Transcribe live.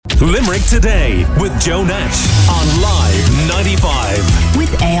Limerick Today with Joe Nash on Live 95. With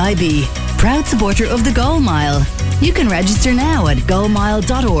AIB, proud supporter of the Goal Mile. You can register now at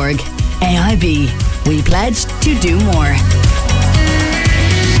goalmile.org. AIB, we pledge to do more.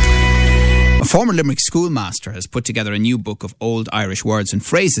 A former Limerick schoolmaster has put together a new book of old Irish words and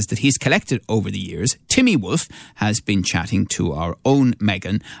phrases that he's collected over the years. Timmy Wolf has been chatting to our own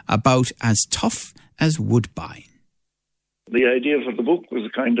Megan about As Tough as Woodbine. The idea for the book was a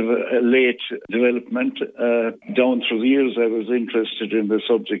kind of a late development. Down through the years, I was interested in the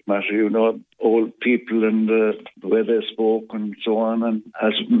subject matter, old people and the way they spoke and so on. And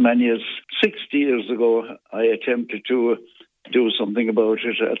as many as 60 years ago, I attempted to do something about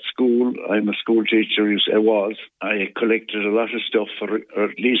it at school. I'm a school teacher, I collected a lot of stuff, or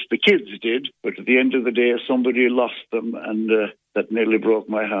at least the kids did. But at the end of the day, somebody lost them, and that nearly broke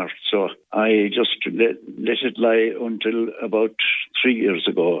my heart. So I just let it lie until about 3 years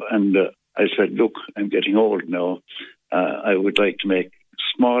ago. And I said, look, I'm getting old now. I would like to make a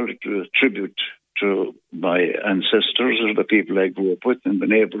small tribute to my ancestors, or the people I grew up with in the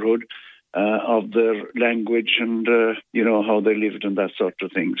neighbourhood, of their language and, how they lived and that sort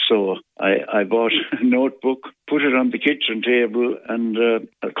of thing. So I bought a notebook, put it on the kitchen table, and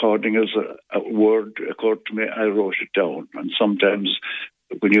according as a word occurred to me, I wrote it down. And sometimes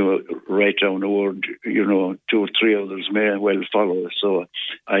when you write down a word, 2 or 3 others may well follow. So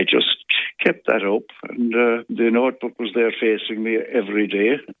I just kept that up, and the notebook was there facing me every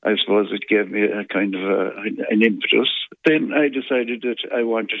day. I suppose it gave me a kind of an impetus. Then I decided that I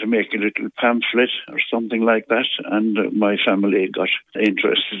wanted to make a little pamphlet or something like that, and my family got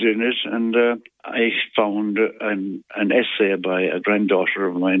interested in it, and I found an essay by a granddaughter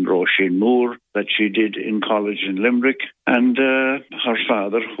of mine, Roisin Moore, that she did in college in Limerick, and her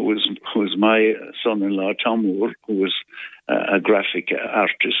father, who was my son-in-law, Tom Moore, who was a graphic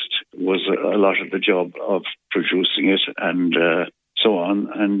artist, was a lot of the job of producing it and so on.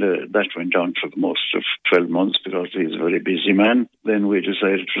 And that went on for most of 12 months because he's a very busy man. Then we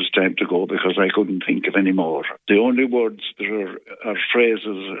decided it was time to go because I couldn't think of any more. The only words that are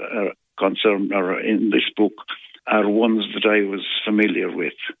phrases concerned are in this book are ones that I was familiar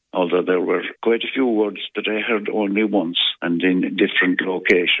with, although there were quite a few words that I heard only once and in different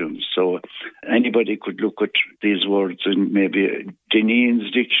locations. So anybody could look at these words in maybe Dineen's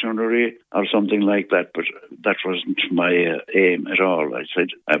dictionary or something like that, but that wasn't my aim at all. I said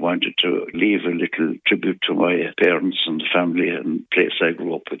I wanted to leave a little tribute to my parents and family and place I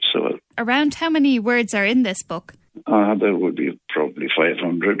grew up with. So, around how many words are in this book? There would be probably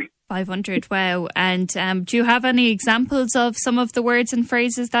 500. 500, wow. And do you have any examples of some of the words and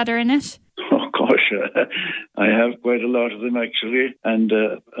phrases that are in it? Oh, gosh, I have quite a lot of them, actually, and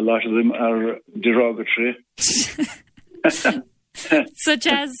a lot of them are derogatory. Such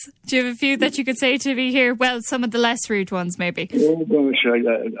as, do you have a few that you could say to me here? Well, some of the less rude ones, maybe. Oh, gosh,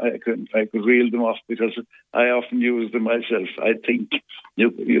 I could reel them off because I often use them myself. I think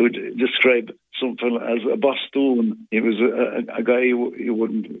you would describe something as a bosthoon. He was a guy you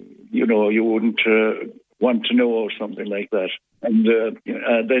wouldn't want to know, or something like that. And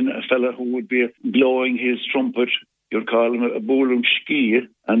then a fella who would be blowing his trumpet, you'd call him a bulumski.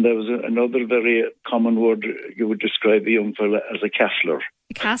 And there was another very common word you would describe a young fella as a caffler.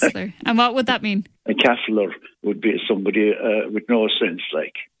 A caffler. And what would that mean? A caffler would be somebody with no sense,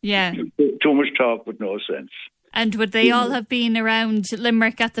 like. Yeah. Too much talk with no sense. And would they all have been around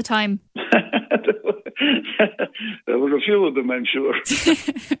Limerick at the time? There were a few of them, I'm sure.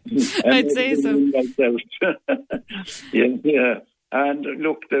 I'd say so. Yeah. And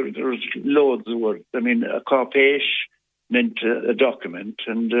look, there's loads of words. I mean, a corpèche meant a document,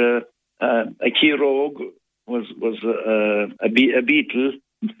 and a Kirog was a beetle.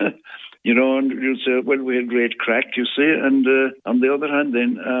 And you say, well, we had great crack, you see. And on the other hand,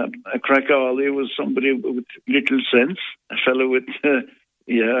 then, a crackally was somebody with little sense, a fellow with,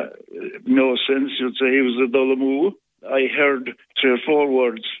 no sense. You'd say he was a dullamoo. I heard 3 or 4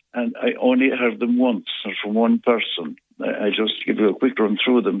 words, and I only heard them once, or from one person. I just give you a quick run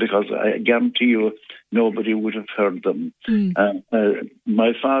through them because I guarantee you nobody would have heard them.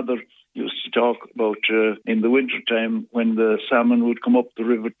 My father used to talk about in the winter time when the salmon would come up the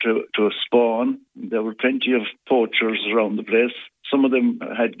river to spawn. There were plenty of poachers around the place. Some of them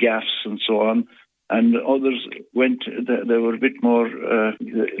had gaffs and so on, and others they were a bit more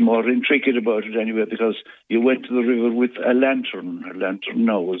intricate about it anyway, because you went to the river with a lantern. A lantern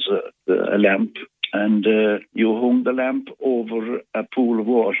now was a lamp. And you hung the lamp over a pool of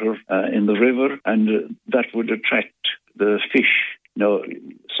water in the river, and that would attract the fish. Now,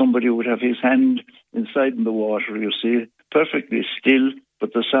 somebody would have his hand inside in the water, you see, perfectly still,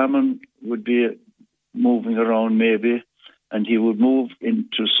 but the salmon would be moving around maybe, and he would move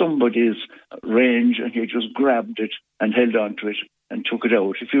into somebody's range and he just grabbed it and held on to it and took it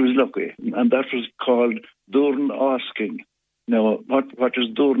out if he was lucky. And that was called Durn Asking. Now, what does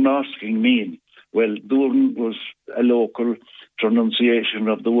Durn Asking mean? Well, Durn was a local pronunciation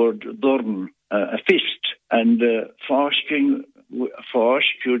of the word Durn, a fist, and Fasking,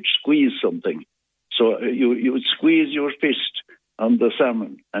 you'd squeeze something. So you would squeeze your fist on the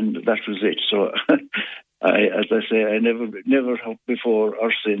salmon, and that was it. So, as I say, I never have before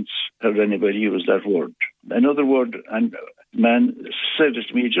or since heard anybody use that word. Another word, and man said it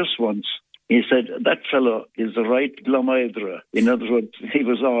to me just once. He said, that fellow is the right Glomaidra. In other words, he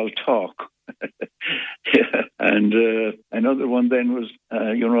was all talk. Yeah. And another one then was,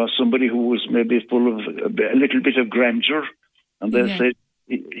 somebody who was maybe full of a little bit of grandeur. And they said,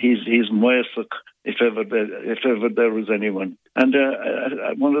 he's Moesuk, if ever there was anyone. And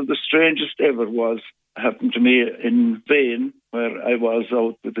one of the strangest ever happened to me in Spain, where I was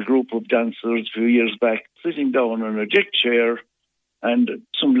out with a group of dancers a few years back, sitting down on a deck chair, and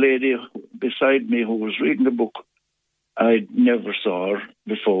some lady beside me who was reading a book I never saw her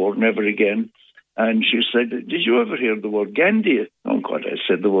before, never again. And she said, did you ever hear the word Gandhi? Oh, God, I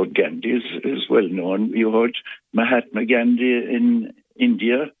said the word Gandhi is well known. You heard Mahatma Gandhi in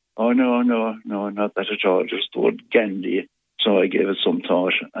India? Oh, no, not that at all, just the word Gandhi. So I gave it some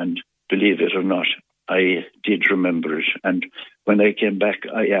thought, and believe it or not, I did remember it. And when I came back,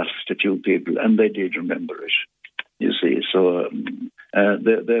 I asked a few people, and they did remember it. You see, so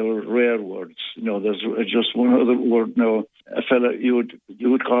they were rare words. There's just one other word now. A fella, you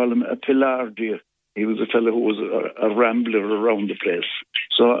would call him a pilardi. He was a fellow who was a rambler around the place.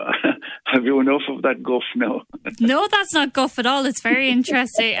 So have you enough of that guff now? No, that's not guff at all. It's very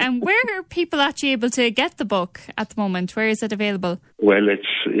interesting. And where are people actually able to get the book at the moment? Where is it available? Well,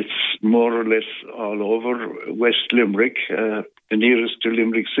 it's more or less all over West Limerick. The nearest to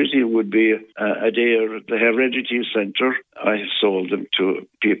Limerick City would be Adair, the Heredity Centre. I sold them to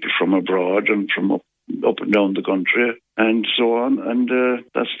people from abroad and from up and down the country and so on. And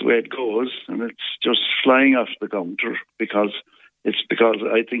that's the way it goes. And it's just flying off the counter because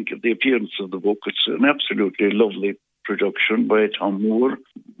I think of the appearance of the book. It's an absolutely lovely production by Tom Moore.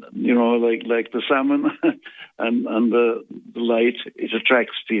 Like the salmon and the light, it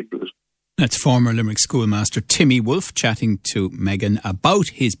attracts people. That's former Limerick schoolmaster Timmy Wolf chatting to Megan about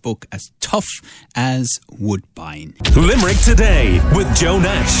his book As Tough as Woodbine. Limerick Today with Joe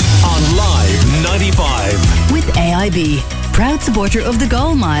Nash on Live 95. With AIB, proud supporter of the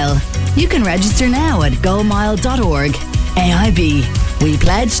Goal Mile. You can register now at goalmile.org. AIB, we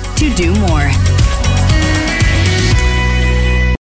pledge to do more.